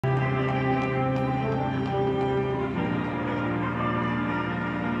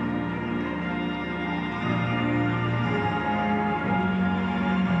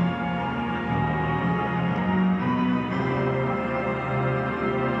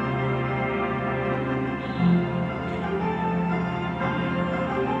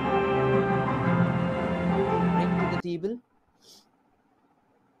unbelievable.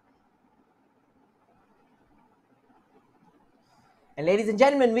 And ladies and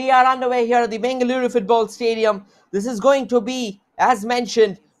gentlemen, we are underway here at the Bangalore Football Stadium. This is going to be, as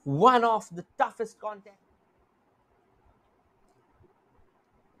mentioned, one of the toughest contests.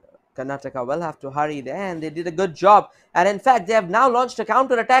 Karnataka will have to hurry there, and they did a good job. And in fact, they have now launched a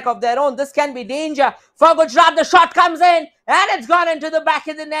counter-attack of their own. This can be danger for Gujarat. The shot comes in, and it's gone into the back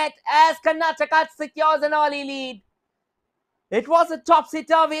of the net as Karnataka secures an early lead. It was a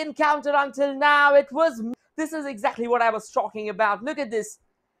topsy-turvy encounter until now. This is exactly what I was talking about. Look at this.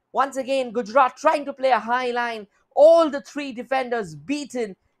 Once again, Gujarat trying to play a high line. All the three defenders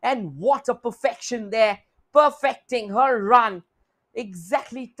beaten, and what a perfection there. Perfecting her run.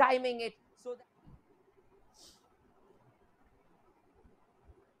 Exactly timing it so that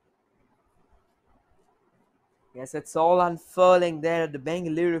yes, it's all unfurling there at the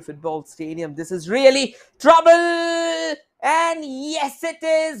Bangalore Football Stadium. This is really trouble, and yes it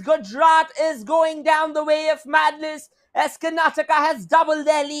is. Gujarat is going down the way of madness as Karnataka has doubled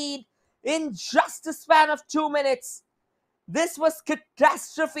their lead in just a span of 2 minutes. This was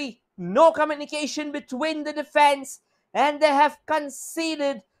catastrophe. No communication between the defense, and they have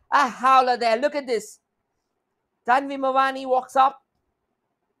conceded a howler there. Look at this. Tanvi Mawani walks up.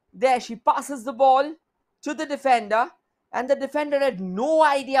 There, she passes the ball to the defender, and the defender had no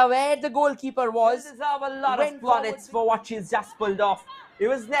idea where the goalkeeper was. They deserve a lot of plaudits for what she's just pulled off. It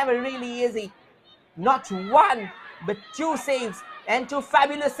was never really easy. Not one, but two saves, and two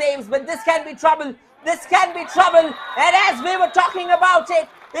fabulous saves. But this can be trouble. This can be trouble. And as we were talking about it,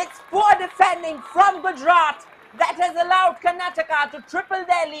 it's poor defending from Gujarat that has allowed Karnataka to triple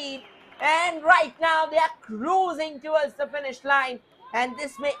their lead. And right now they are cruising towards the finish line. And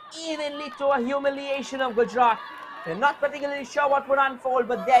this may even lead to a humiliation of Gujarat. They're not particularly sure what would unfold,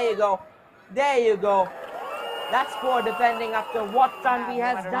 but there you go. There you go. That's poor defending after what Tanvi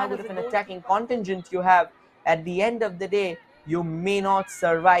has done. With an attacking contingent you have, at the end of the day, you may not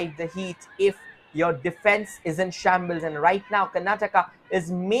survive the heat if your defense is in shambles. And right now, Karnataka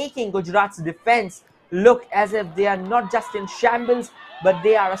is making Gujarat's defense look as if they are not just in shambles, but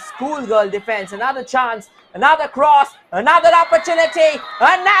they are a schoolgirl defense. Another chance, another cross, another opportunity,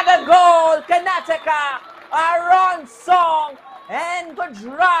 another goal. Karnataka are on song, and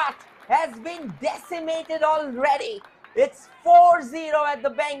Gujarat has been decimated already. It's 4-0 at the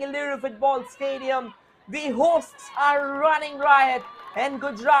Bangalore Football Stadium. The hosts are running riot, and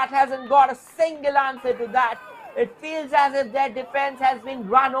Gujarat hasn't got a single answer to that. It feels as if their defense has been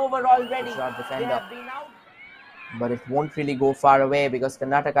run over already. Gujarat defender. But it won't really go far away because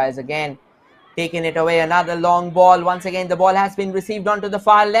Karnataka is again taking it away. Another long ball. Once again, the ball has been received onto the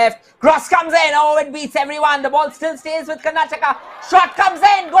far left. Cross comes in. Oh, it beats everyone. The ball still stays with Karnataka. Shot comes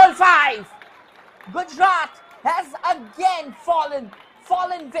in. Goal 5. Gujarat has again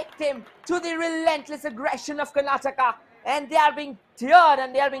fallen victim to the relentless aggression of Karnataka. And they are being teared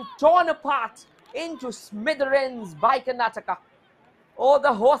and they are being torn apart into smithereens by Karnataka. Oh,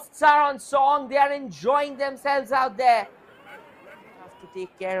 the hosts are on song. They are enjoying themselves out there. Have to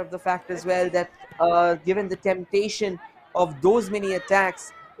take care of the fact as well that given the temptation of those many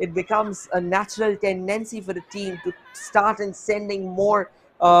attacks, it becomes a natural tendency for the team to start and sending more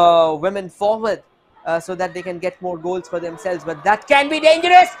women forward so that they can get more goals for themselves. But that can be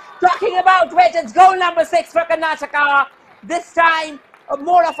dangerous. Talking about which, it's goal number 6 for Karnataka. This time,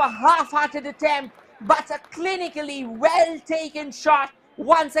 more of a half-hearted attempt, but a clinically well-taken shot.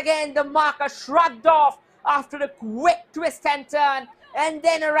 Once again, the marker shrugged off after a quick twist and turn, and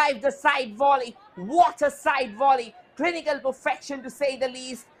then arrived the side volley. What a side volley. Clinical perfection to say the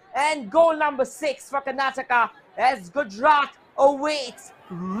least. And goal number 6 for Karnataka as Gujarat awaits,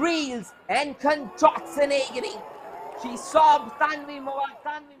 reels and contorts in agony. She sobbed. Tanvi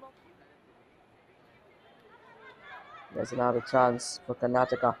Mawani. There's another chance for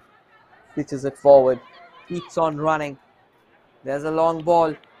Karnataka. Pitches it forward. Keeps on running. There's a long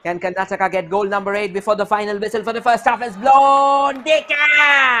ball. Can Karnataka get goal number 8 before the final whistle for the first half is blown? They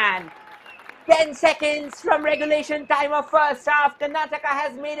can! 10 seconds from regulation time of first half. Karnataka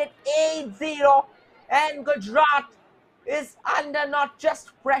has made it 8-0. And Gujarat is under not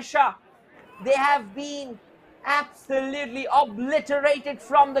just pressure. They have been absolutely obliterated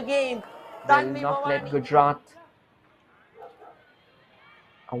from the game. They will not let Gujarat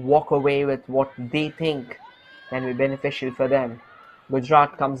walk away with what they think can be beneficial for them.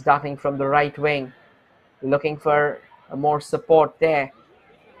 Gujarat comes darting from the right wing, looking for more support there.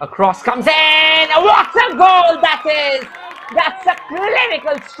 A cross comes in. What a goal that is! That's a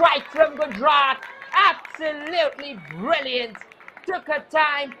clinical strike from Gujarat. Absolutely brilliant. Took her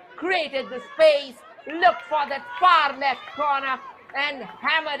time, created the space, Look for that far left corner and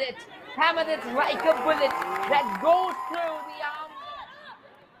hammered it like a bullet that goes through the arm.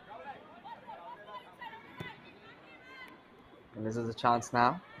 And this is a chance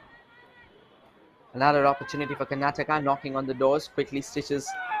now. Another opportunity for Karnataka, knocking on the doors, quickly stitches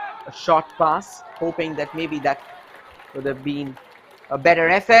a short pass, hoping that maybe that would have been a better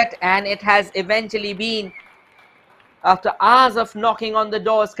effort, and it has eventually been. After hours of knocking on the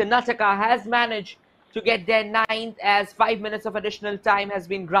doors, Karnataka has managed to get their ninth as 5 minutes of additional time has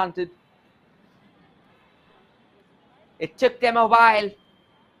been granted. It took them a while.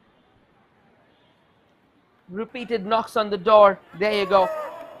 Repeated knocks on the door. There you go.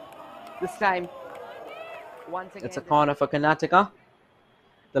 This time, once again, it's a corner for Karnataka.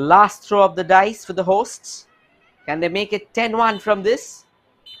 The last throw of the dice for the hosts. Can they make it 10-1 from this?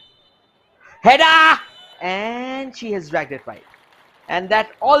 Header! And she has dragged it right. And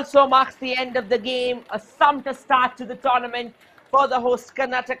that also marks the end of the game. A sumpter start to the tournament for the host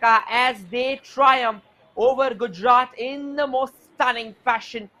Karnataka as they triumph over Gujarat in the most stunning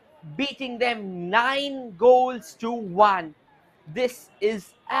fashion, beating them 9 goals to 1. This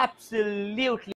is absolutely